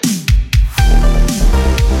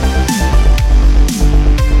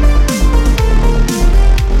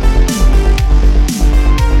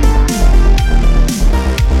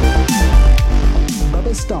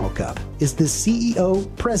is the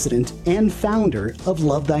CEO, president, and founder of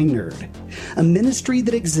Love Thy Nerd, a ministry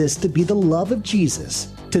that exists to be the love of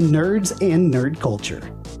Jesus to nerds and nerd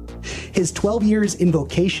culture. His 12 years in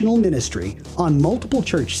vocational ministry on multiple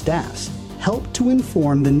church staffs help to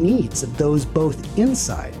inform the needs of those both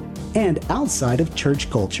inside and outside of church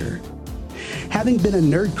culture. Having been a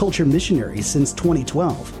nerd culture missionary since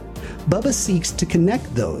 2012, Bubba seeks to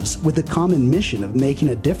connect those with the common mission of making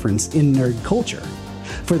a difference in nerd culture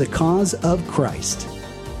for the cause of Christ.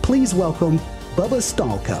 Please welcome Bubba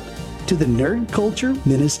Stallcup to the Nerd Culture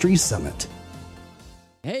Ministry Summit.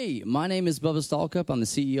 Hey, my name is Bubba Stallcup. I'm the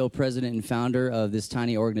CEO, president, and founder of this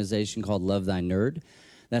tiny organization called Love Thy Nerd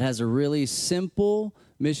that has a really simple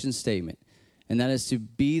mission statement, and that is to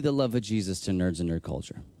be the love of Jesus to nerds and nerd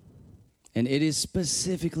culture. And it is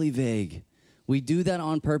specifically vague. We do that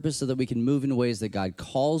on purpose so that we can move in ways that God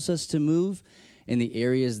calls us to move in the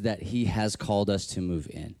areas that he has called us to move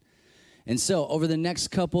in. And so over the next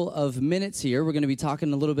couple of minutes here, we're going to be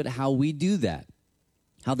talking a little bit how we do that,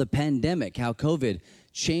 how the pandemic, how COVID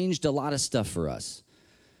changed a lot of stuff for us.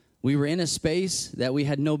 We were in a space that we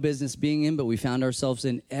had no business being in, but we found ourselves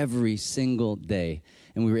in every single day.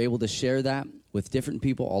 And we were able to share that with different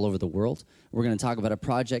people all over the world. We're going to talk about a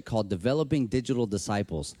project called Developing Digital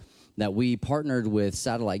Disciples that we partnered with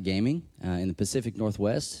Satellite Gaming in the Pacific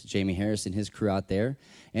Northwest, Jamie Harris and his crew out there,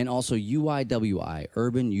 and also UYWI,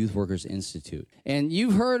 Urban Youth Workers Institute. And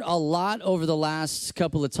you've heard a lot over the last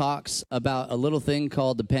couple of talks about a little thing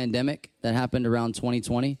called the pandemic that happened around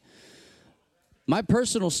 2020. My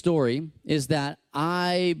personal story is that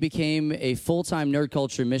I became a full-time nerd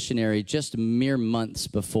culture missionary just mere months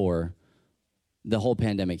before the whole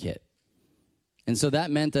pandemic hit. And so that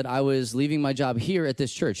meant that I was leaving my job here at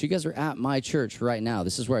this church. You guys are at my church right now.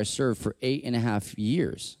 This is where I served for 8.5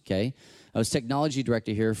 years, okay? I was technology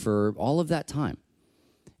director here for all of that time.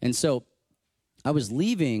 And so I was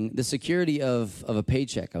leaving the security of a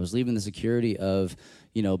paycheck. I was leaving the security of,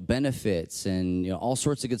 benefits and, all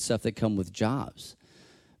sorts of good stuff that come with jobs,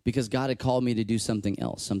 because God had called me to do something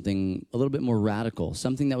else, something a little bit more radical,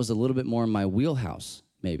 something that was a little bit more in my wheelhouse,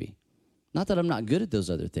 maybe. Not that I'm not good at those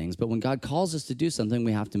other things, but when God calls us to do something,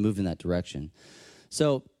 we have to move in that direction.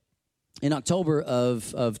 So in October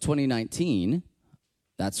of 2019,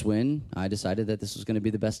 that's when I decided that this was going to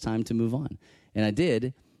be the best time to move on. And I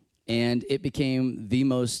did, and it became the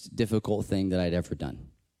most difficult thing that I'd ever done.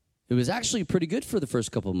 It was actually pretty good for the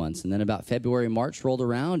first couple of months, and then about February, March rolled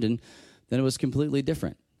around, and then it was completely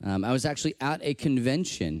different. I was actually at a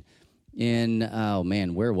convention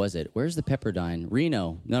where was it? Where's the Pepperdine?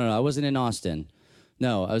 Reno. No, I wasn't in Austin.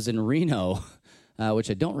 No, I was in Reno,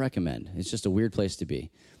 which I don't recommend. It's just a weird place to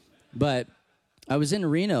be. But I was in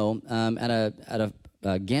Reno at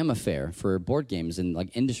a Gamma fair for board games and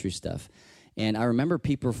like industry stuff. And I remember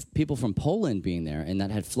people from Poland being there and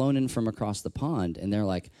that had flown in from across the pond, and they're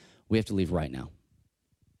like, we have to leave right now.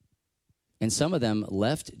 And some of them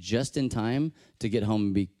left just in time to get home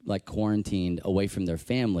and be like quarantined away from their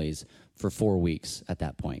families for 4 weeks at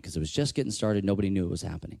that point, because it was just getting started. Nobody knew it was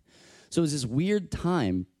happening. So it was this weird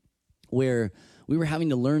time where we were having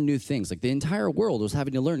to learn new things. Like the entire world was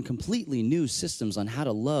having to learn completely new systems on how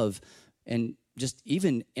to love and just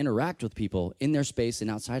even interact with people in their space and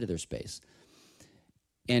outside of their space.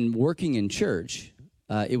 And working in church,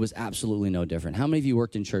 it was absolutely no different. How many of you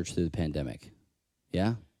worked in church through the pandemic?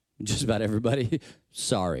 Yeah? Just about everybody.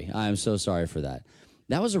 Sorry. I am so sorry for that.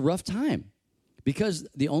 That was a rough time because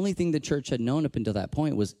the only thing the church had known up until that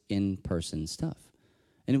point was in-person stuff.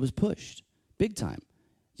 And it was pushed big time.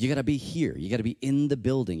 You got to be here. You got to be in the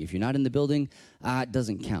building. If you're not in the building, it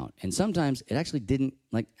doesn't count. And sometimes it actually didn't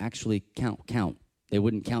actually count. They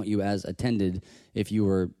wouldn't count you as attended if you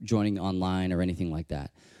were joining online or anything like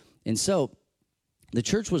that. And so the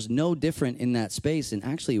church was no different in that space, and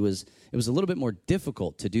actually it was a little bit more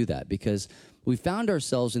difficult to do that because we found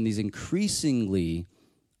ourselves in these increasingly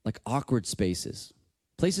awkward spaces,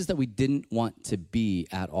 places that we didn't want to be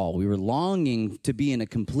at all. We were longing to be in a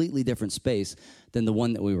completely different space than the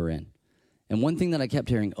one that we were in. And one thing that I kept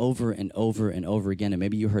hearing over and over and over again, and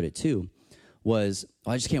maybe you heard it too, was,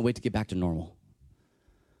 I just can't wait to get back to normal.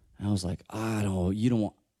 And I was like, I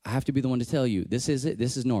have to be the one to tell you, this is it,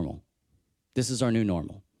 this is normal. This is our new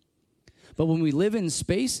normal. But when we live in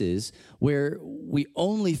spaces where we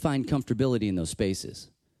only find comfortability in those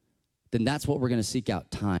spaces, then that's what we're going to seek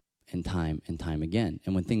out time and time and time again.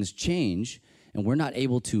 And when things change and we're not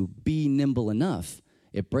able to be nimble enough,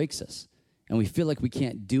 it breaks us. And we feel like we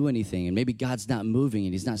can't do anything, and maybe God's not moving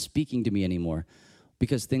and he's not speaking to me anymore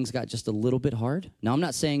because things got just a little bit hard. Now, I'm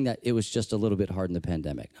not saying that it was just a little bit hard in the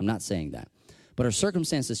pandemic. I'm not saying that. But our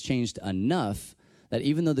circumstances changed enough that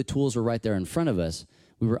even though the tools were right there in front of us,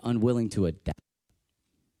 we were unwilling to adapt.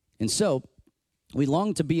 And so we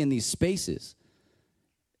long to be in these spaces.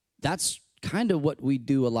 That's kind of what we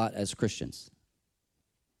do a lot as Christians.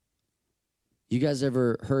 You guys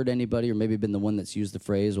ever heard anybody or maybe been the one that's used the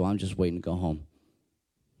phrase, well, I'm just waiting to go home,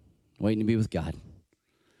 waiting to be with God,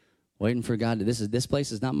 waiting for God. This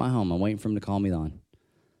place is not my home. I'm waiting for him to call me on.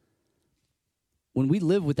 When we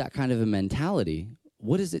live with that kind of a mentality,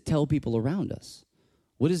 what does it tell people around us?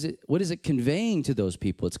 What is it conveying to those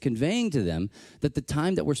people? It's conveying to them that the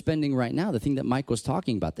time that we're spending right now, the thing that Mike was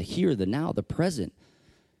talking about, the here, the now, the present,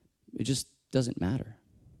 it just doesn't matter.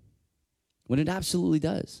 When it absolutely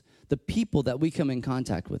does. The people that we come in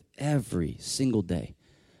contact with every single day,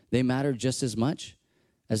 they matter just as much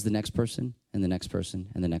as the next person and the next person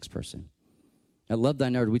and the next person. At Love Thy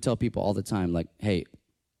Nerd, we tell people all the time, like, hey,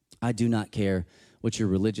 I do not care what your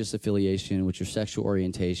religious affiliation, what your sexual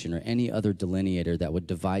orientation, or any other delineator that would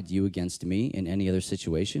divide you against me in any other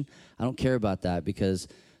situation. I don't care about that, because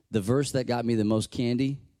the verse that got me the most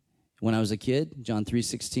candy when I was a kid, John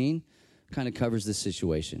 3:16, kind of covers this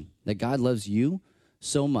situation. That God loves you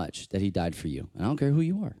so much that he died for you. And I don't care who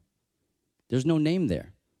you are. There's no name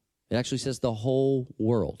there. It actually says the whole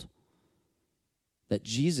world. That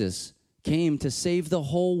Jesus came to save the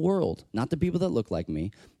whole world, not the people that look like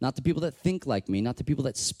me, not the people that think like me, not the people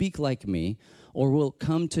that speak like me, or will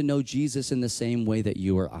come to know Jesus in the same way that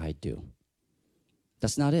you or I do.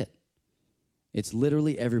 That's not it. It's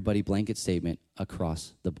literally everybody, blanket statement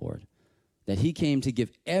across the board. That he came to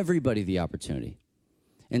give everybody the opportunity.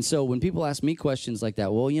 And so when people ask me questions like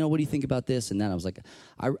that, well, what do you think about this and that? I was like,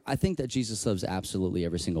 I think that Jesus loves absolutely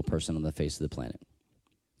every single person on the face of the planet.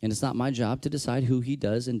 And it's not my job to decide who he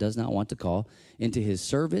does and does not want to call into his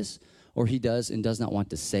service, or he does and does not want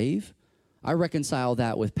to save. I reconcile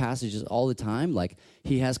that with passages all the time, like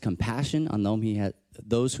he has compassion on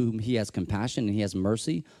those whom he has compassion, and he has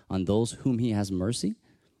mercy on those whom he has mercy.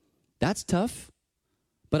 That's tough.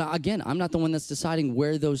 But again, I'm not the one that's deciding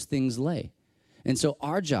where those things lay. And so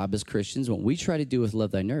our job as Christians, what we try to do with Love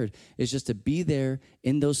Thy Nerd, is just to be there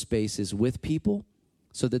in those spaces with people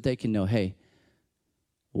so that they can know, hey,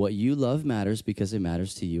 what you love matters because it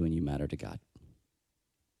matters to you and you matter to God.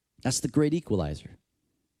 That's the great equalizer.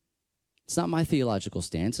 It's not my theological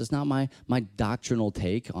stance. It's not my doctrinal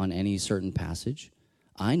take on any certain passage.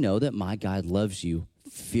 I know that my God loves you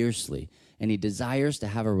fiercely, and he desires to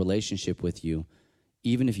have a relationship with you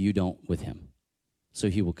even if you don't with him. So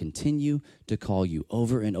he will continue to call you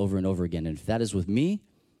over and over and over again. And if that is with me,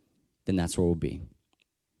 then that's where we'll be.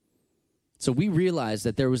 So we realized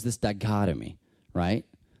that there was this dichotomy, right?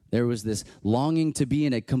 There was this longing to be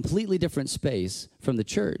in a completely different space from the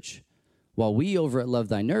church. While we over at Love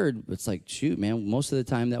Thy Nerd, it's like, shoot, man, most of the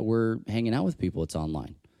time that we're hanging out with people, it's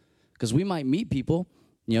online. Because we might meet people.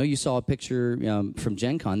 You saw a picture from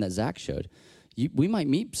Gen Con that Zach showed. We might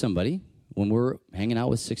meet somebody when we're hanging out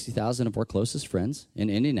with 60,000 of our closest friends in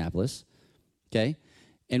Indianapolis, okay?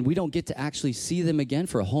 And we don't get to actually see them again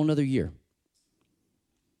for a whole nother year.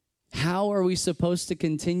 How are we supposed to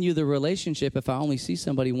continue the relationship if I only see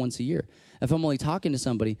somebody once a year? If I'm only talking to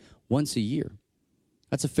somebody once a year?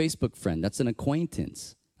 That's a Facebook friend. That's an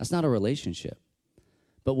acquaintance. That's not a relationship.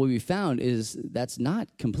 But what we found is that's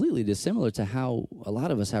not completely dissimilar to how a lot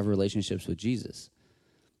of us have relationships with Jesus.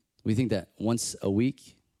 We think that once a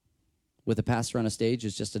week with a pastor on a stage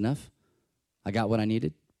is just enough. I got what I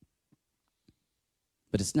needed.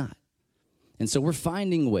 But it's not. And so we're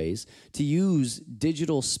finding ways to use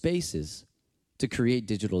digital spaces to create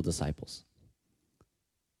digital disciples.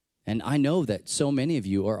 And I know that so many of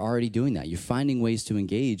you are already doing that. You're finding ways to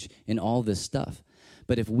engage in all this stuff.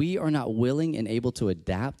 But if we are not willing and able to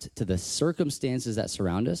adapt to the circumstances that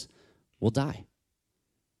surround us, we'll die.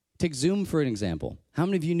 Take Zoom for an example. How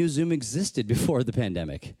many of you knew Zoom existed before the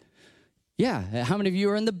pandemic? Yeah, how many of you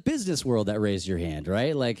are in the business world that raised your hand,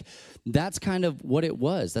 right? Like, that's kind of what it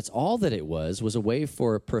was. That's all that it was a way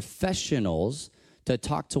for professionals to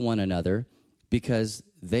talk to one another, because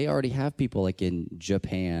they already have people like in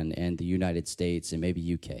Japan and the United States and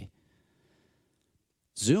maybe UK.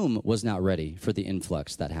 Zoom was not ready for the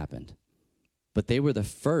influx that happened, but they were the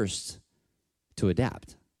first to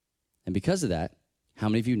adapt. And because of that, how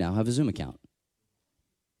many of you now have a Zoom account?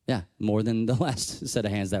 Yeah, more than the last set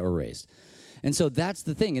of hands that were raised. And so that's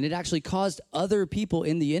the thing. And it actually caused other people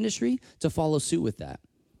in the industry to follow suit with that.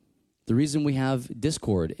 The reason we have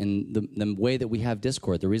Discord and the way that we have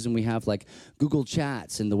Discord, the reason we have like Google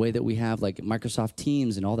Chats and the way that we have like Microsoft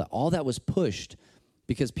Teams and all that was pushed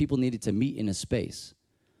because people needed to meet in a space.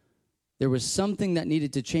 There was something that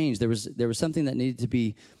needed to change. There was something that needed to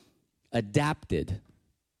be adapted.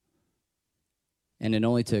 And it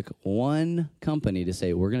only took one company to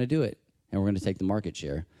say, we're going to do it, and we're going to take the market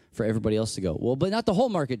share, for everybody else to go, well, but not the whole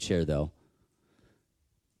market share, though.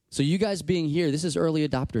 So you guys being here, this is early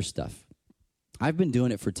adopter stuff. I've been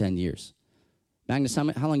doing it for 10 years. Magnus,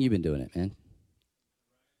 how long you been doing it, man?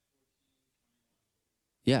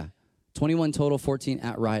 Yeah, 21 total, 14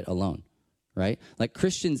 at Riot alone, right? Like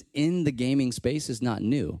Christians in the gaming space is not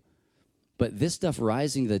new. But this stuff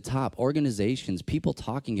rising to the top, organizations, people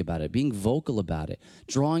talking about it, being vocal about it,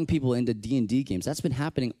 drawing people into D&D games, that's been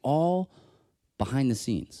happening all behind the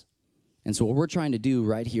scenes. And so what we're trying to do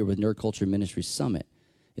right here with Nerd Culture Ministry Summit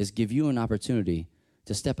is give you an opportunity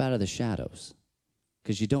to step out of the shadows,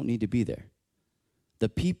 because you don't need to be there. The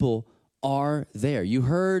people are there. You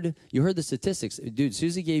heard the statistics. Dude,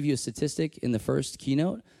 Susie gave you a statistic in the first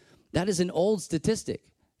keynote. That is an old statistic.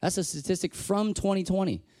 That's a statistic from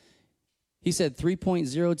 2020. He said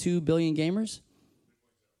 3.02 billion gamers.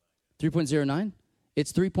 3.09?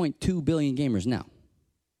 It's 3.2 billion gamers now.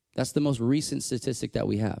 That's the most recent statistic that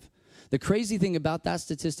we have. The crazy thing about that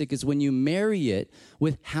statistic is when you marry it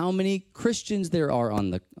with how many Christians there are on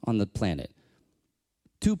the planet.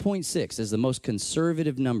 2.6 is the most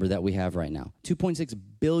conservative number that we have right now. 2.6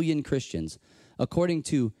 billion Christians, according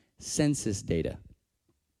to census data.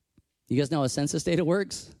 You guys know how census data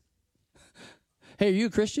works? Hey, are you a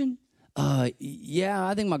Christian? Yeah,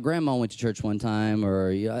 I think my grandma went to church one time,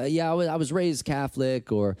 or yeah, I was raised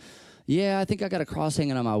Catholic, or yeah, I think I got a cross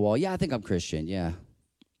hanging on my wall. Yeah, I think I'm Christian, yeah.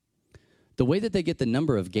 The way that they get the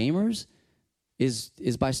number of gamers is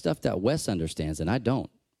by stuff that Wes understands, and I don't.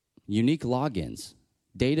 Unique logins,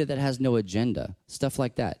 data that has no agenda, stuff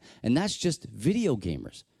like that. And that's just video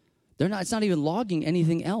gamers. It's not even logging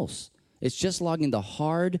anything else. It's just logging the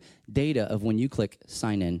hard data of when you click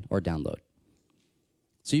sign in or download.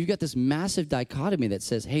 So you've got this massive dichotomy that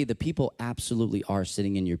says, hey, the people absolutely are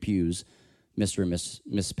sitting in your pews, Mr. and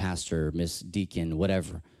Miss Pastor, Miss Deacon,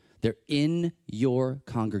 whatever. They're in your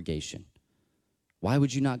congregation. Why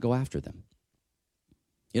would you not go after them?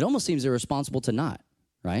 It almost seems irresponsible to not,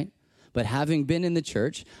 right? But having been in the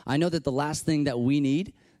church, I know that the last thing that we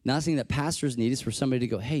need, the last thing that pastors need, is for somebody to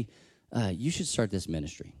go, hey, you should start this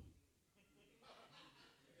ministry.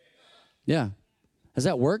 Yeah. Has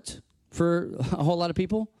that worked for a whole lot of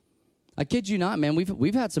people? I kid you not, man.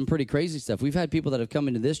 We've had some pretty crazy stuff. We've had people that have come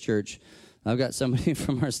into this church. I've got somebody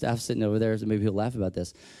from our staff sitting over there, so maybe he'll laugh about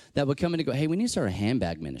this, that would come in and go, hey, we need to start a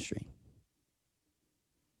handbag ministry.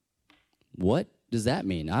 What does that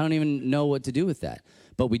mean? I don't even know what to do with that.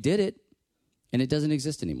 But we did it, and it doesn't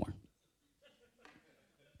exist anymore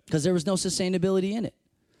because there was no sustainability in it.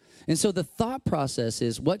 And so the thought process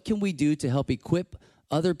is, what can we do to help equip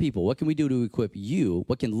other people? What can we do to equip you?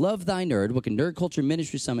 What can Love Thy Nerd, what can Nerd Culture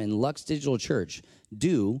Ministry Summit and Lux Digital Church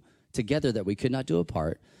do together that we could not do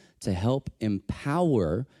apart to help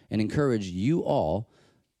empower and encourage you all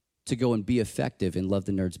to go and be effective and love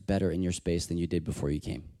the nerds better in your space than you did before you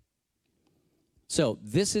came? So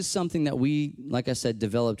this is something that we, like I said,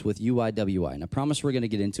 developed with UYWI. And I promise we're going to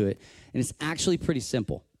get into it. And it's actually pretty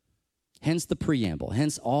simple. Hence the preamble,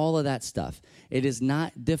 hence all of that stuff. It is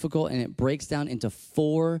not difficult, and it breaks down into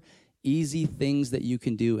 4 easy things that you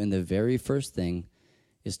can do. And the very first thing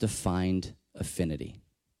is to find affinity.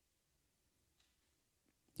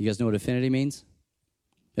 You guys know what affinity means?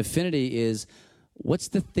 Affinity is, what's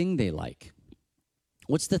the thing they like?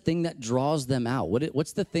 What's the thing that draws them out?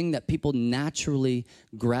 What's the thing that people naturally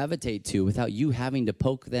gravitate to without you having to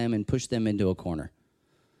poke them and push them into a corner?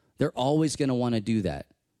 They're always going to want to do that.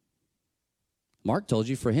 Mark told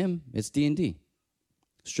you, for him, it's D&D.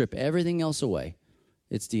 Strip everything else away.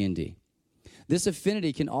 It's D&D. This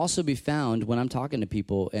affinity can also be found when I'm talking to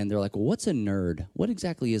people and they're like, well, what's a nerd? What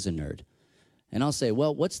exactly is a nerd? And I'll say,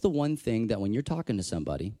 well, what's the one thing that when you're talking to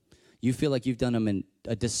somebody, you feel like you've done them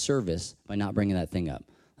a disservice by not bringing that thing up?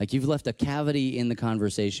 Like you've left a cavity in the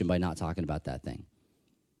conversation by not talking about that thing.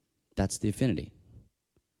 That's the affinity.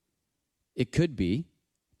 It could be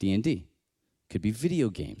D&D. It could be video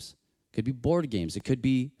games. It could be board games. It could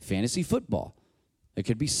be fantasy football. It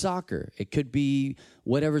could be soccer. It could be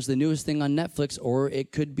whatever's the newest thing on Netflix, or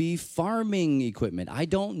it could be farming equipment. I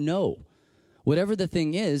don't know. Whatever the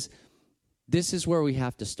thing is, this is where we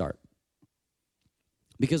have to start.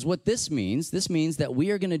 Because what this means that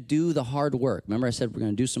we are going to do the hard work. Remember I said we're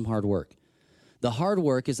going to do some hard work. The hard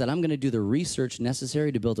work is that I'm going to do the research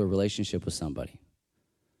necessary to build a relationship with somebody.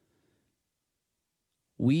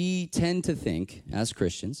 We tend to think as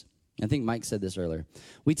Christians, I think Mike said this earlier,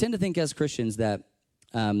 we tend to think as Christians that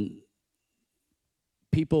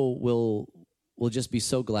people will just be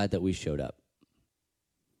so glad that we showed up.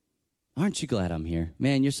 Aren't you glad I'm here?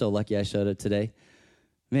 Man, you're so lucky I showed up today.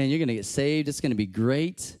 Man, you're going to get saved. It's going to be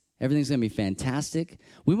great. Everything's going to be fantastic.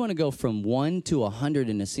 We want to go from 1 to 100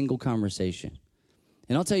 in a single conversation.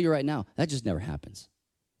 And I'll tell you right now, that just never happens.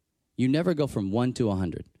 You never go from 1 to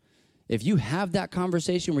 100. If you have that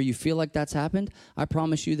conversation where you feel like that's happened, I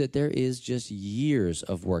promise you that there is just years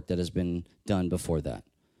of work that has been done before that.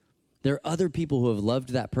 There are other people who have loved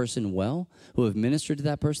that person well, who have ministered to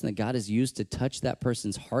that person, that God has used to touch that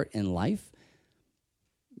person's heart and life.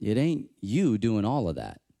 It ain't you doing all of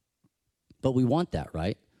that. But we want that,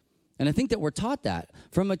 right? And I think that we're taught that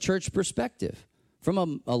from a church perspective,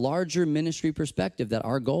 from a larger ministry perspective, that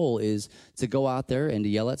our goal is to go out there and to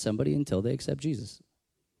yell at somebody until they accept Jesus.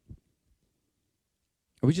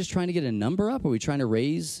 Are we just trying to get a number up? Are we trying to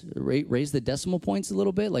raise the decimal points a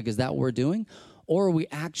little bit? Like, is that what we're doing? Or are we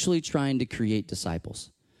actually trying to create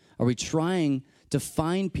disciples? Are we trying to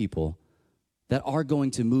find people that are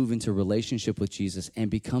going to move into relationship with Jesus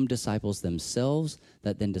and become disciples themselves,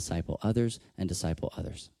 that then disciple others and disciple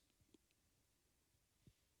others?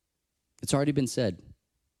 It's already been said.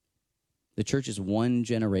 The church is one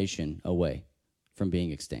generation away from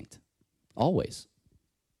being extinct. Always.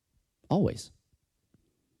 Always.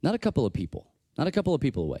 Not a couple of people. Not a couple of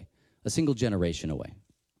people away. A single generation away.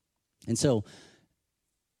 And so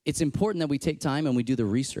it's important that we take time and we do the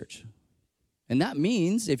research. And that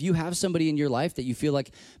means if you have somebody in your life that you feel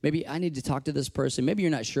like, maybe I need to talk to this person, maybe you're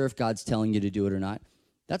not sure if God's telling you to do it or not,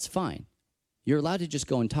 that's fine. You're allowed to just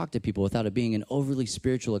go and talk to people without it being an overly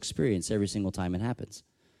spiritual experience every single time it happens.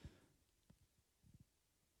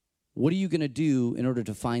 What are you going to do in order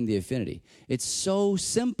to find the affinity? It's so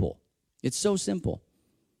simple. It's so simple.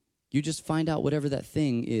 You just find out whatever that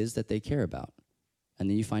thing is that they care about, and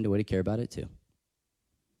then you find a way to care about it too.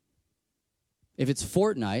 If it's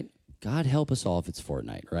Fortnite, God help us all if it's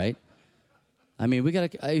Fortnite, right? I mean, we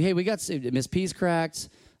got Miss P's cracked.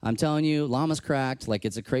 I'm telling you, Llama's cracked. Like,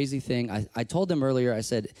 it's a crazy thing. I told them earlier, I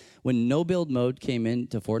said, when no build mode came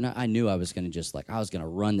into Fortnite, I knew I was going to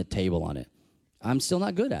run the table on it. I'm still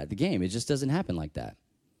not good at the game. It just doesn't happen like that.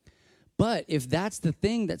 But if that's the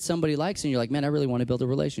thing that somebody likes and you're like, man, I really want to build a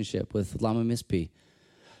relationship with Llama Miss P,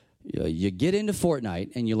 you get into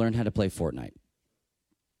Fortnite and you learn how to play Fortnite.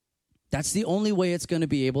 That's the only way it's going to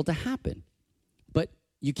be able to happen. But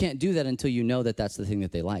you can't do that until you know that that's the thing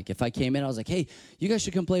that they like. If I came in, I was like, hey, you guys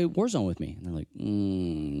should come play Warzone with me. And they're like,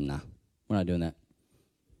 nah, we're not doing that.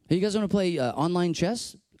 Hey, you guys want to play online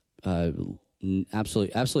chess?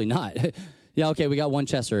 Absolutely not. Yeah, okay, we got one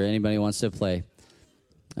chesser. Anybody wants to play?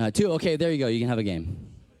 2, okay, there you go. You can have a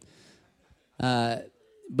game.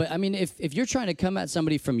 But, I mean, if you're trying to come at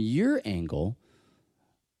somebody from your angle,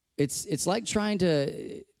 it's like trying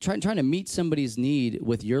to meet somebody's need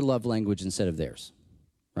with your love language instead of theirs,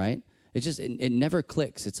 right? It never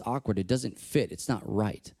clicks. It's awkward. It doesn't fit. It's not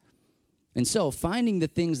right. And so finding the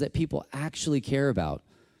things that people actually care about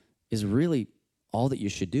is really all that you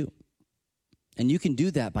should do. And you can do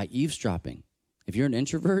that by eavesdropping. If you're an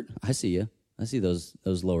introvert, I see you. I see those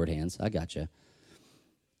lowered hands. I got you.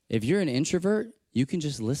 If you're an introvert, you can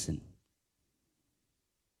just listen.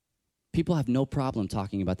 People have no problem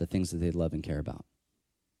talking about the things that they love and care about.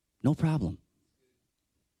 No problem.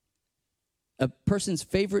 A person's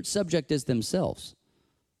favorite subject is themselves.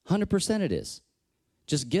 100% it is.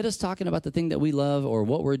 Just get us talking about the thing that we love or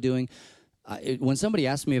what we're doing. When somebody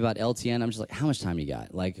asks me about LTN, I'm just like, how much time you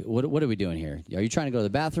got? Like, what are we doing here? Are you trying to go to the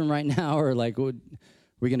bathroom right now? Or like, we're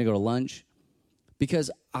going to go to lunch?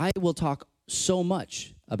 Because I will talk so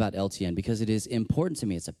much about LTN because it is important to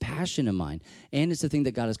me. It's a passion of mine, and it's the thing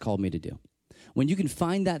that God has called me to do. When you can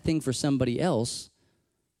find that thing for somebody else,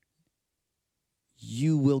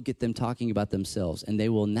 you will get them talking about themselves, and they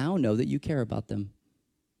will now know that you care about them.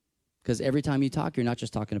 Because every time you talk, you're not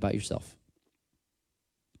just talking about yourself.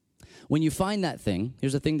 When you find that thing,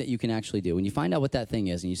 here's a thing that you can actually do. When you find out what that thing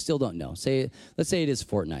is and you still don't know, let's say it is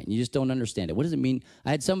Fortnite, and you just don't understand it. What does it mean?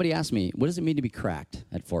 I had somebody ask me, what does it mean to be cracked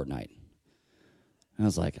at Fortnite? And I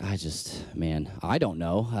was like, I don't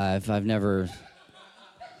know. I've never,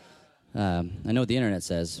 I know what the internet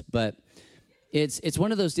says, but it's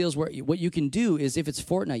one of those deals where what you can do is if it's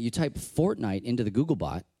Fortnite, you type Fortnite into the Google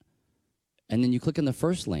bot, and then you click on the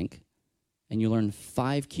first link, and you learn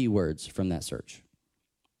 5 keywords from that search.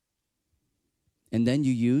 And then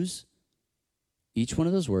you use each one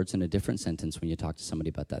of those words in a different sentence when you talk to somebody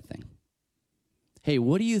about that thing. Hey,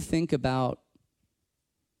 what do you think about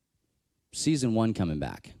season 1 coming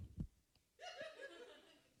back?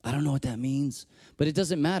 I don't know what that means, but it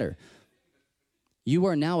doesn't matter. You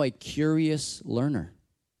are now a curious learner.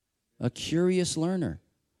 A curious learner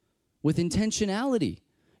with intentionality.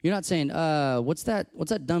 You're not saying, what's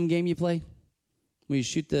that dumb game you play? when you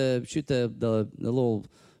shoot the little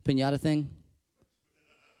piñata thing?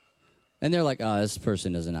 And they're like, oh, this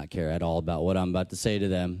person does not care at all about what I'm about to say to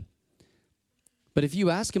them. But if you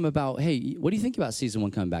ask them about, hey, what do you think about season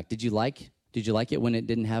 1 coming back? Did you like it when it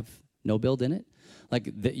didn't have no build in it? Like,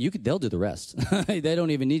 they'll do the rest. They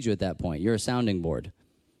don't even need you at that point. You're a sounding board.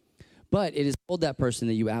 But it has told that person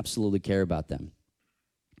that you absolutely care about them.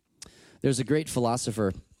 There's a great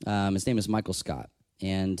philosopher. His name is Michael Scott.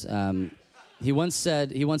 And he once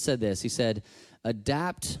said this. He said,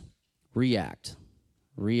 adapt, react.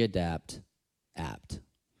 Readapt, apt.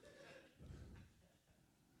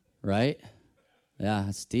 Right? Yeah,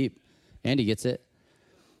 that's deep. Andy gets it.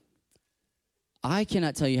 I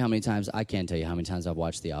cannot tell you how many times I've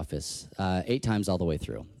watched The Office. 8 times all the way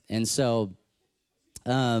through. And so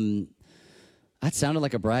that sounded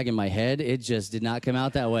like a brag in my head. It just did not come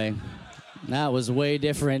out that way. That was way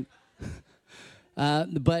different.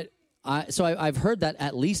 I've heard that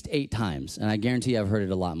at least 8 times, and I guarantee I've heard it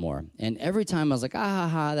a lot more. And every time I was like,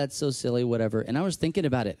 that's so silly, whatever. And I was thinking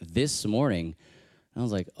about it this morning, and I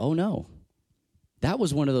was like, oh no. That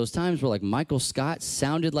was one of those times where like Michael Scott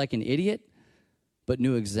sounded like an idiot, but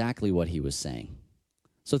knew exactly what he was saying.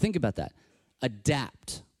 So think about that.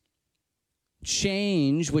 Adapt.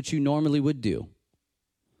 Change what you normally would do.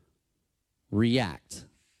 React.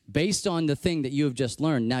 Based on the thing that you have just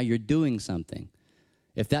learned, now you're doing something.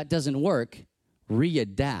 If that doesn't work,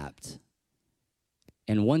 readapt.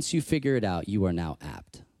 And once you figure it out, you are now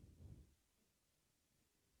apt.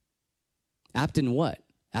 Apt in what?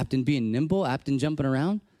 Apt in being nimble? Apt in jumping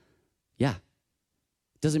around? Yeah.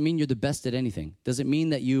 Doesn't mean you're the best at anything. Doesn't mean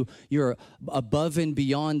that you're above and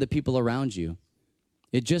beyond the people around you.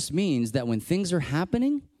 It just means that when things are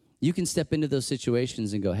happening, you can step into those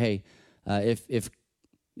situations and go, hey,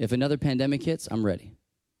 if another pandemic hits, I'm ready.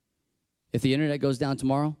 If the internet goes down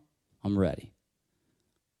tomorrow, I'm ready.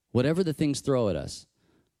 Whatever the things throw at us,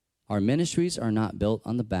 our ministries are not built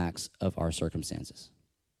on the backs of our circumstances.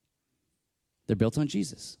 They're built on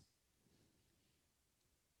Jesus.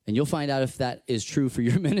 And you'll find out if that is true for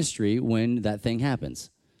your ministry when that thing happens.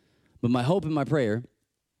 But my hope and my prayer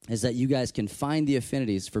is that you guys can find the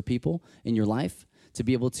affinities for people in your life to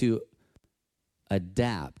be able to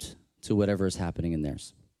adapt to whatever is happening in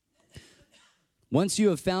theirs. Once you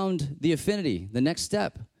have found the affinity, the next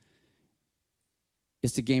step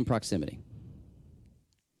is to gain proximity.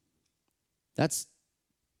 That's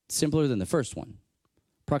simpler than the first one.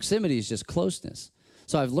 Proximity is just closeness.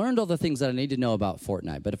 So I've learned all the things that I need to know about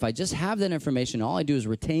Fortnite, but if I just have that information, all I do is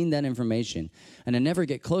retain that information, and I never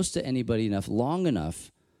get close to anybody long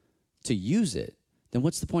enough to use it, then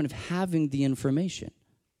what's the point of having the information?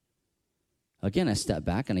 Again, I step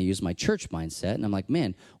back and I use my church mindset, and I'm like,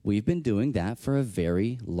 man, we've been doing that for a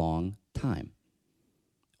very long time.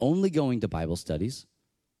 Only going to Bible studies,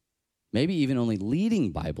 maybe even only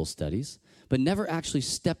leading Bible studies, but never actually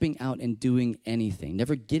stepping out and doing anything,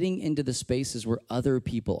 never getting into the spaces where other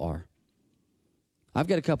people are. I've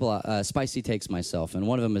got a couple of spicy takes myself, and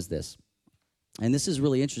one of them is this. And this is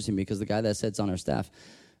really interesting because the guy that sits on our staff,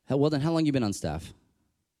 well, then how long have you been on staff?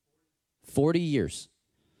 40 years.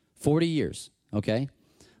 40 years, okay?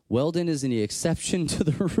 Weldon is the exception to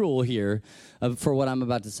the rule here for what I'm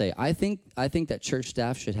about to say. I think that church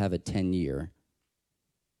staff should have a 10-year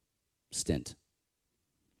stint.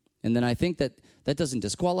 And then I think that doesn't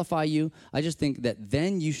disqualify you. I just think that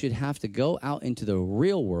then you should have to go out into the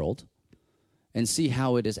real world and see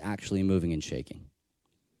how it is actually moving and shaking.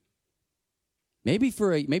 Maybe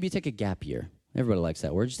take a gap year. Everybody likes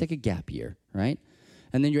that word. Just take a gap year, right?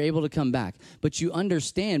 And then you're able to come back. But you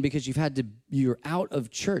understand because you're out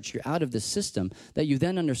of church, you're out of the system, that you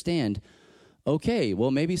then understand, okay,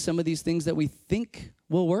 well, maybe some of these things that we think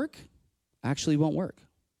will work actually won't work.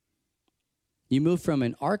 You move from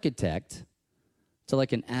an architect to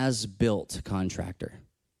like an as-built contractor.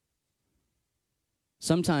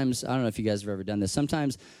 Sometimes, I don't know if you guys have ever done this,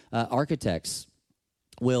 sometimes architects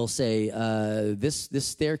will say, this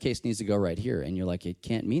staircase needs to go right here. And you're like, it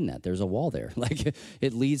can't mean that. There's a wall there. Like,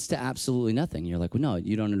 it leads to absolutely nothing. You're like, well, no,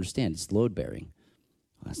 you don't understand. It's load-bearing.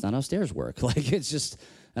 Well, that's not how stairs work. Like, it's just,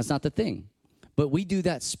 that's not the thing. But we do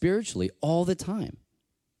that spiritually all the time.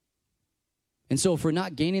 And so if we're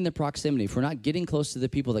not gaining the proximity, if we're not getting close to the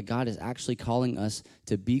people that God is actually calling us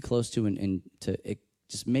to be close to and to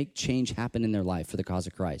just make change happen in their life for the cause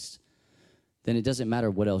of Christ, then it doesn't matter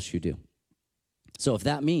what else you do. So if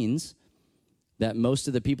that means that most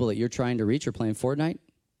of the people that you're trying to reach are playing Fortnite,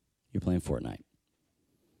 you're playing Fortnite.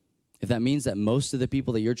 If that means that most of the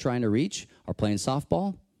people that you're trying to reach are playing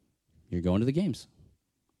softball, you're going to the games.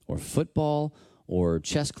 Or football, or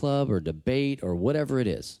chess club, or debate, or whatever it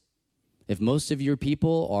is. If most of your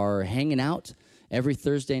people are hanging out every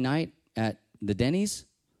Thursday night at the Denny's,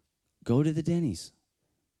 go to the Denny's.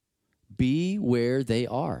 Be where they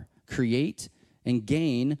are. Create and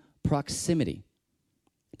gain proximity,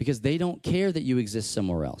 because they don't care that you exist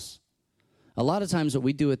somewhere else. A lot of times what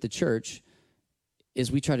we do at the church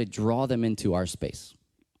is we try to draw them into our space.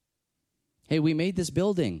 Hey, we made this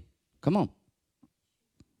building. Come on.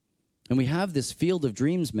 And we have this field of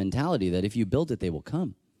dreams mentality that if you build it, they will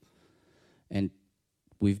come. And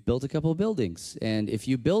we've built a couple of buildings. And if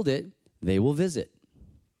you build it, they will visit.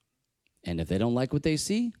 And if they don't like what they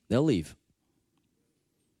see, they'll leave.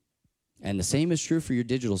 And the same is true for your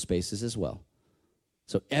digital spaces as well.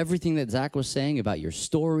 So everything that Zach was saying about your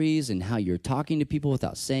stories and how you're talking to people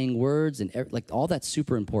without saying words, and like all that's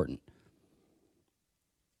super important.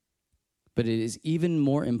 But it is even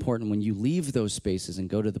more important when you leave those spaces and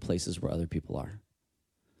go to the places where other people are.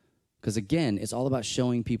 Because again, it's all about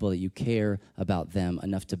showing people that you care about them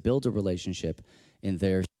enough to build a relationship in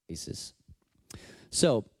their spaces.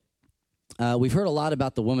 So we've heard a lot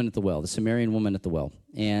about the woman at the well, the Samaritan woman at the well.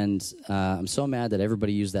 And I'm so mad that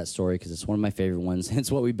everybody used that story because it's one of my favorite ones.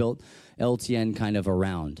 It's what we built LTN kind of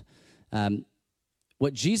around.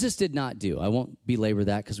 What Jesus did not do, I won't belabor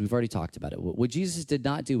that because we've already talked about it. What Jesus did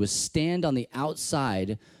not do was stand on the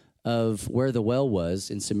outside of where the well was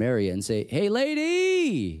in Samaria and say, hey,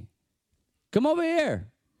 lady, come over here.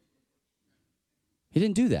 He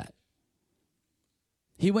didn't do that.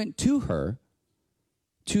 He went to her,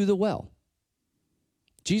 to the well.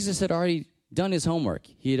 Jesus had already done his homework.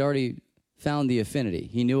 He had already found the affinity.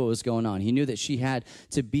 He knew what was going on. He knew that she had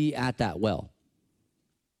to be at that well.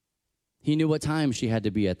 He knew what time she had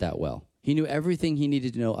to be at that well. He knew everything he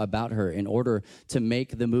needed to know about her in order to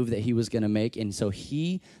make the move that he was going to make. And so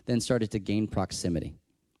he then started to gain proximity.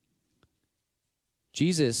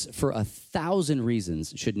 Jesus, for 1,000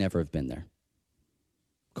 reasons, should never have been there.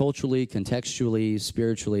 Culturally, contextually,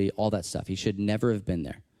 spiritually, all that stuff. He should never have been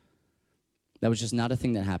there. That was just not a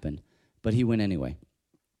thing that happened. But he went anyway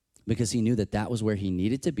because he knew that that was where he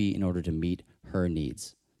needed to be in order to meet her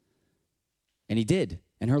needs. And he did.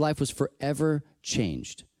 And her life was forever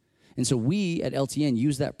changed. And so we at LTN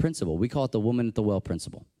use that principle. We call it the woman at the well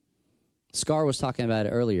principle. Scar was talking about it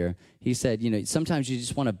earlier. He said, sometimes you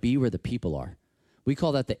just want to be where the people are. We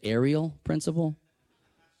call that the Ariel principle.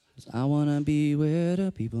 I want to be where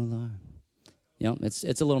the people are. It's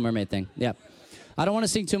a Little Mermaid thing. Yeah. I don't want to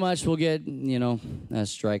sing too much. We'll get, a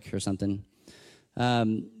strike or something.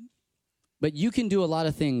 But you can do a lot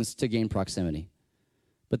of things to gain proximity.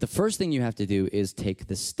 But the first thing you have to do is take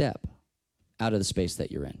the step out of the space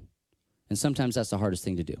that you're in. And sometimes that's the hardest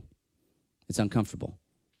thing to do. It's uncomfortable.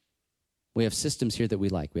 We have systems here that we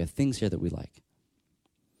like. We have things here that we like.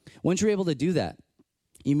 Once you're able to do that,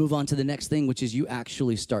 you move on to the next thing, which is you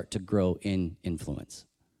actually start to grow in influence.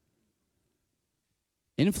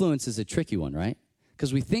 Influence is a tricky one, right?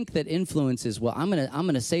 Because we think that influence is, well, I'm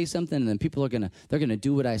gonna say something, and then people are they're gonna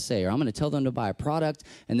do what I say, or I'm gonna tell them to buy a product,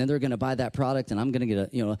 and then they're gonna buy that product, and I'm gonna get a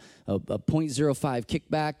 0.05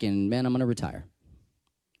 kickback, and man, I'm gonna retire.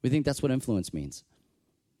 We think that's what influence means.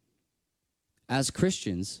 As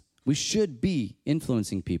Christians, we should be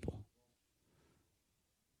influencing people.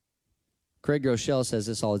 Craig Groeschel says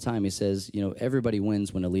this all the time. He says, everybody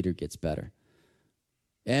wins when a leader gets better.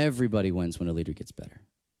 Everybody wins when a leader gets better.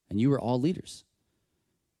 And you are all leaders.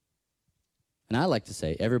 And I like to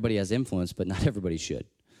say everybody has influence, but not everybody should.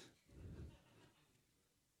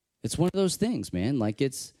 It's one of those things, man. Like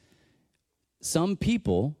some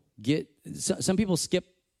people skip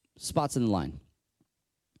spots in the line.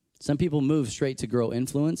 Some people move straight to grow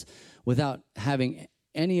influence without having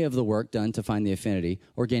any of the work done to find the affinity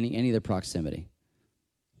or gaining any of the proximity.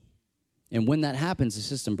 And when that happens, the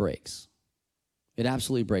system breaks. It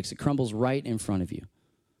absolutely breaks. It crumbles right in front of you.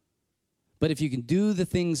 But if you can do the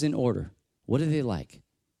things in order, what are they like?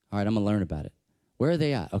 All right, I'm going to learn about it. Where are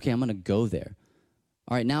they at? Okay, I'm going to go there.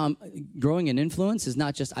 All right, now I'm growing in influence is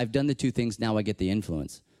not just I've done the two things, now I get the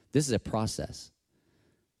influence. This is a process.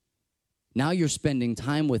 Now you're spending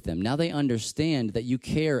time with them. Now they understand that you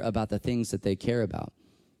care about the things that they care about.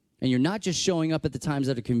 And you're not just showing up at the times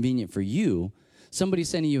that are convenient for you. Somebody's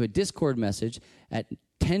sending you a Discord message at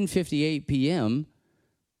 10:58 p.m.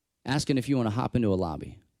 asking if you want to hop into a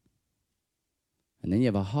lobby. And then you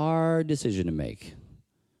have a hard decision to make.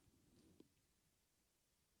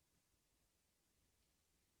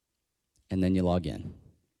 And then you log in.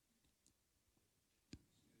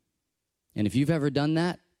 And if you've ever done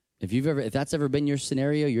that, if that's ever been your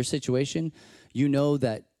scenario, your situation, you know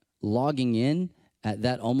that logging in at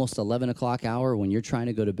that almost 11 o'clock hour when you're trying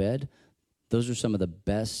to go to bed, those are some of the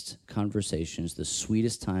best conversations, the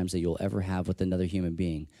sweetest times that you'll ever have with another human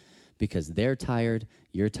being, because they're tired,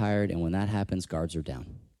 you're tired, and when that happens, guards are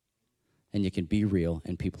down. And you can be real,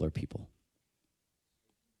 and people are people.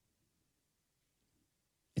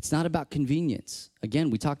 It's not about convenience. Again,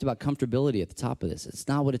 we talked about comfortability at the top of this. It's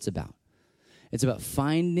not what it's about. It's about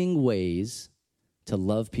finding ways to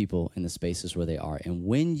love people in the spaces where they are. And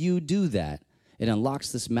when you do that, it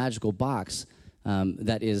unlocks this magical box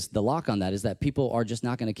that is, the lock on that is that people are just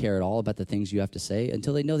not going to care at all about the things you have to say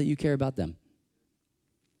until they know that you care about them.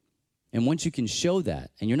 And once you can show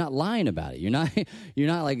that, and you're not lying about it, you're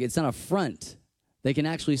not like, it's not a front. They can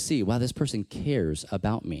actually see, wow, this person cares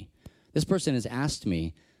about me. This person has asked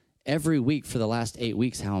me every week for the last 8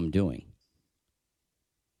 weeks how I'm doing.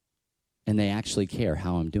 And they actually care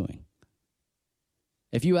how I'm doing.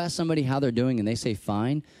 If you ask somebody how they're doing and they say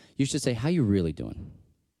fine, you should say, how you really doing?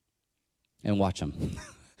 And watch them.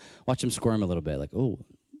 Watch them squirm a little bit. Like, oh,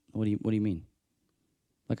 what do you mean?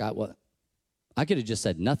 Like, I could have just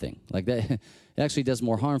said nothing. Like that, it actually does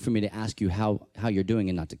more harm for me to ask you how you're doing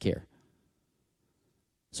and not to care.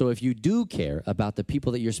 So if you do care about the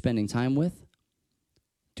people that you're spending time with,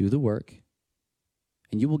 do the work,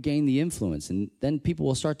 and you will gain the influence. And then people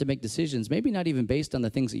will start to make decisions, maybe not even based on the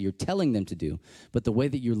things that you're telling them to do, but the way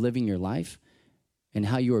that you're living your life and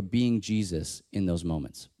how you are being Jesus in those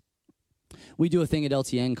moments. We do a thing at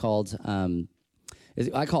LTN called,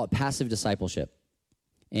 I call it passive discipleship.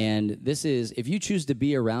 And this is, if you choose to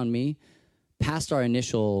be around me past our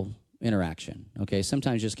initial interaction, okay?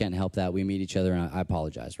 Sometimes you just can't help that. We meet each other, and I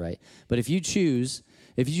apologize, right? But if you choose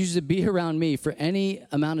to be around me for any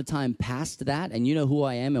amount of time past that, and you know who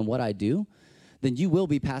I am and what I do, then you will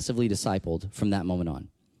be passively discipled from that moment on.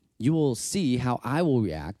 You will see how I will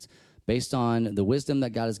react based on the wisdom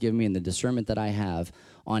that God has given me and the discernment that I have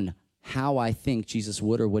on how I think Jesus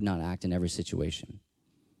would or would not act in every situation.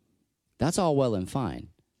 That's all well and fine.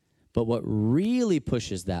 But what really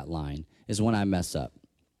pushes that line is when I mess up.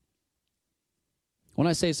 When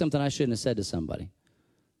I say something I shouldn't have said to somebody.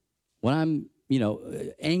 When I'm,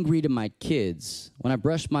 angry to my kids. When I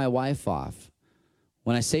brush my wife off.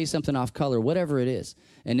 When I say something off color, whatever it is.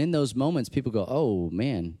 And in those moments, people go, oh,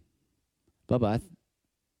 man, Bubba,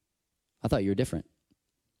 I thought you were different.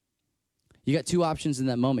 You got two options in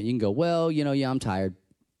that moment. You can go, well, I'm tired.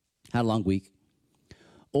 Had a long week.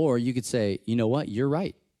 Or you could say, you know what? You're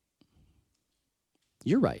right.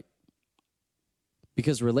 You're right.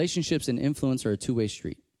 Because relationships and influence are a two-way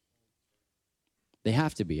street. They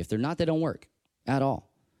have to be. If they're not, they don't work at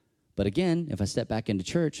all. But again, if I step back into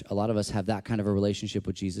church, a lot of us have that kind of a relationship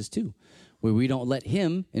with Jesus too, where we don't let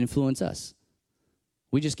him influence us.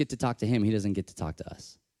 We just get to talk to him. He doesn't get to talk to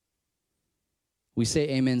us. We say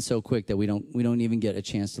amen so quick that we don't even get a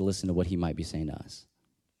chance to listen to what he might be saying to us.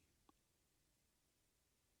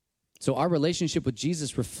 So our relationship with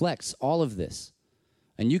Jesus reflects all of this.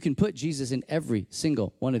 And you can put Jesus in every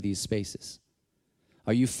single one of these spaces.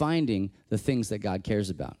 Are you finding the things that God cares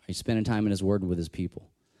about? Are you spending time in his word with his people?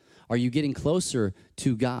 Are you getting closer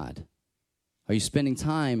to God? Are you spending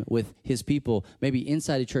time with his people, maybe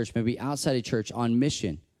inside a church, maybe outside a church, on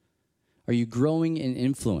mission? Are you growing in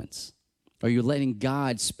influence? Are you letting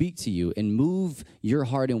God speak to you and move your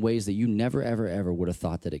heart in ways that you never, ever, ever would have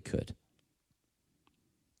thought that it could?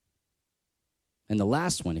 And the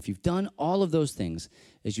last one, if you've done all of those things,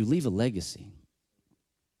 is you leave a legacy.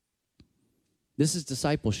 This is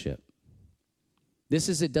discipleship. This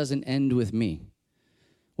is, it doesn't end with me.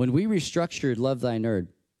 When we restructured Love Thy Nerd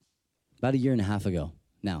about 1.5 years ago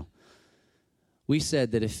now, we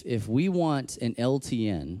said that if we want an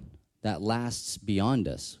LTN that lasts beyond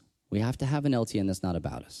us, we have to have an LTN that's not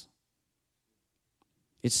about us.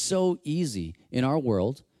 It's so easy in our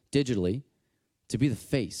world, digitally, to be the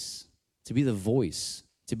face, to be the voice,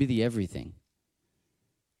 to be the everything.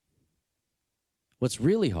 What's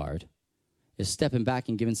really hard is stepping back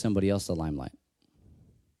and giving somebody else the limelight.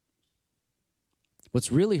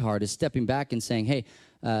 What's really hard is stepping back and saying, hey,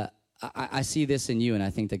 I see this in you, and I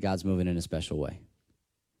think that God's moving in a special way.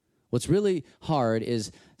 What's really hard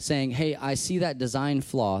is saying, hey, I see that design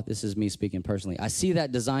flaw. This is me speaking personally. I see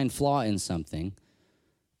that design flaw in something,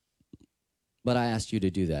 but I asked you to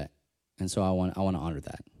do that, and so I want to honor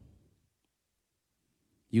that.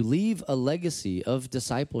 You leave a legacy of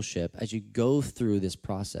discipleship as you go through this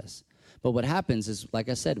process. But what happens is, like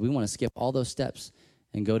I said, we want to skip all those steps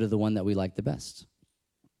and go to the one that we like the best.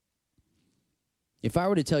 If I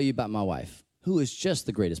were to tell you about my wife, who is just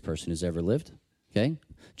the greatest person who's ever lived, okay,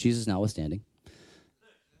 Jesus notwithstanding.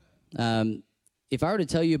 If I were to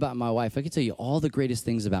tell you about my wife, I could tell you all the greatest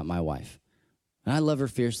things about my wife. And I love her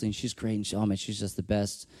fiercely, and she's great, and she's just the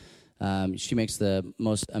best. She makes the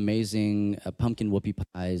most amazing pumpkin whoopie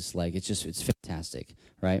pies. Like, it's fantastic,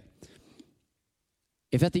 right?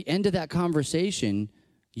 If at the end of that conversation,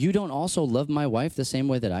 you don't also love my wife the same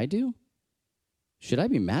way that I do, should I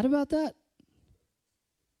be mad about that?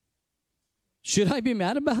 Should I be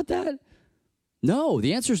mad about that? No,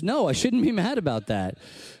 the answer is no. I shouldn't be mad about that.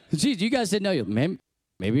 Geez, you guys didn't know.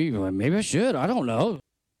 Maybe I should. I don't know.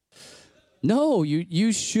 No,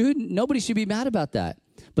 you shouldn't. Nobody should be mad about that.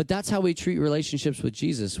 But that's how we treat relationships with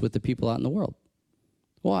Jesus, with the people out in the world.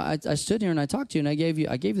 Well, I stood here and I talked to you and I gave you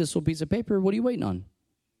this little piece of paper. What are you waiting on?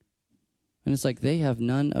 And it's like they have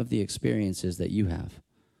none of the experiences that you have.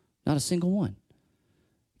 Not a single one.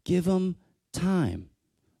 Give them time.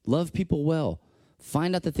 Love people well.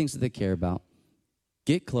 Find out the things that they care about.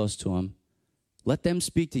 Get close to them. Let them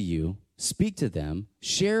speak to you. Speak to them.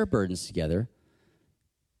 Share burdens together.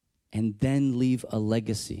 And then leave a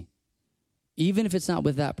legacy. Even if it's not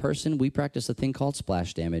with that person, we practice a thing called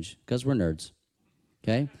splash damage because we're nerds.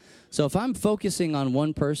 Okay? So if I'm focusing on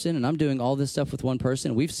one person and I'm doing all this stuff with one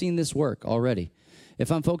person, we've seen this work already.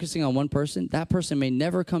 If I'm focusing on one person, that person may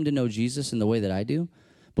never come to know Jesus in the way that I do,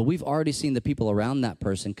 but we've already seen the people around that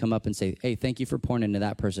person come up and say, hey, thank you for pouring into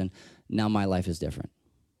that person. Now my life is different.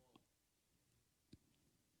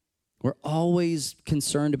 We're always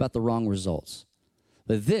concerned about the wrong results.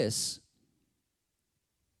 But this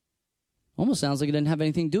almost sounds like it didn't have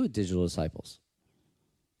anything to do with digital disciples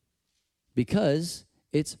because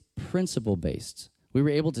it's principle-based. We were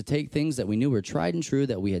able to take things that we knew were tried and true,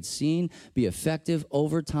 that we had seen be effective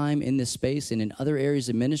over time in this space and in other areas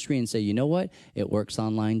of ministry and say, you know what? It works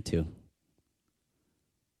online too.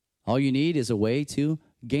 All you need is a way to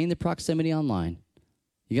gain the proximity online.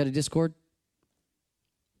 You got a Discord?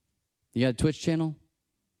 You got a Twitch channel?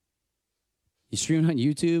 You stream on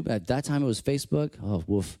YouTube? At that time it was Facebook. Oh,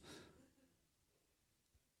 woof.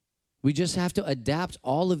 We just have to adapt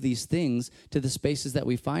all of these things to the spaces that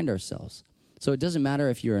we find ourselves. So it doesn't matter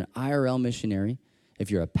if you're an IRL missionary, if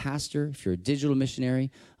you're a pastor, if you're a digital missionary,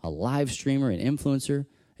 a live streamer, an influencer.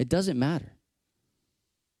 It doesn't matter.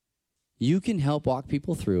 You can help walk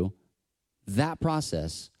people through that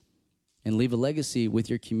process and leave a legacy with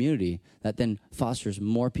your community that then fosters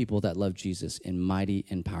more people that love Jesus in mighty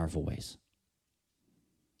and powerful ways.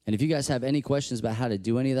 And if you guys have any questions about how to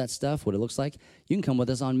do any of that stuff, what it looks like, you can come with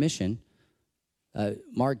us on mission.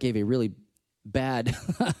 Mark gave a really bad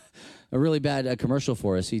commercial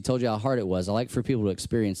for us. He told you how hard it was. I like for people to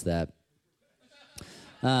experience that.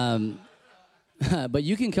 But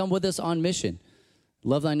you can come with us on mission.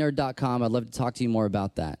 LoveThyNerd.com. I'd love to talk to you more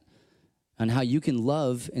about that. And how you can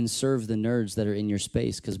love and serve the nerds that are in your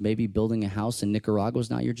space, because maybe building a house in Nicaragua is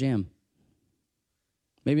not your jam.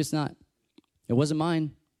 Maybe it's not. It wasn't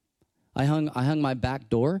mine. I hung my back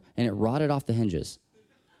door, and it rotted off the hinges.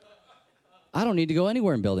 I don't need to go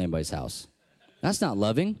anywhere and build anybody's house. That's not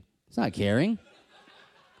loving. It's not caring.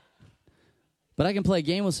 But I can play a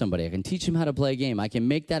game with somebody. I can teach them how to play a game. I can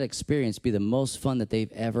make that experience be the most fun that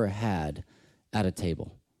they've ever had at a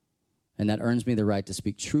table. And that earns me the right to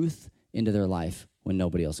speak truth into their life when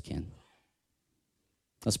nobody else can.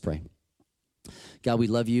 Let's pray. God, we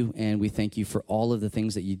love you, and we thank you for all of the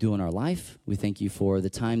things that you do in our life. We thank you for the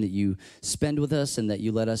time that you spend with us and that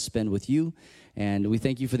you let us spend with you. And we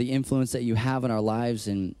thank you for the influence that you have in our lives.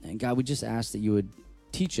 And God, we just ask that you would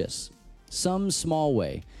teach us some small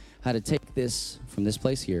way how to take this from this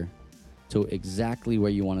place here to exactly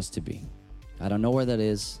where you want us to be. I don't know where that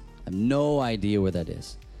is. I have no idea where that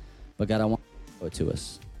is. But God, I want you to show it to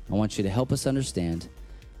us. I want you to help us understand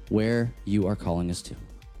where you are calling us to.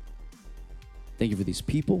 Thank you for these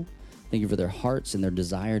people. Thank you for their hearts and their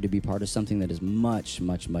desire to be part of something that is much,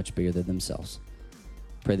 much, much bigger than themselves.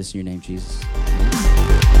 Pray this in your name, Jesus.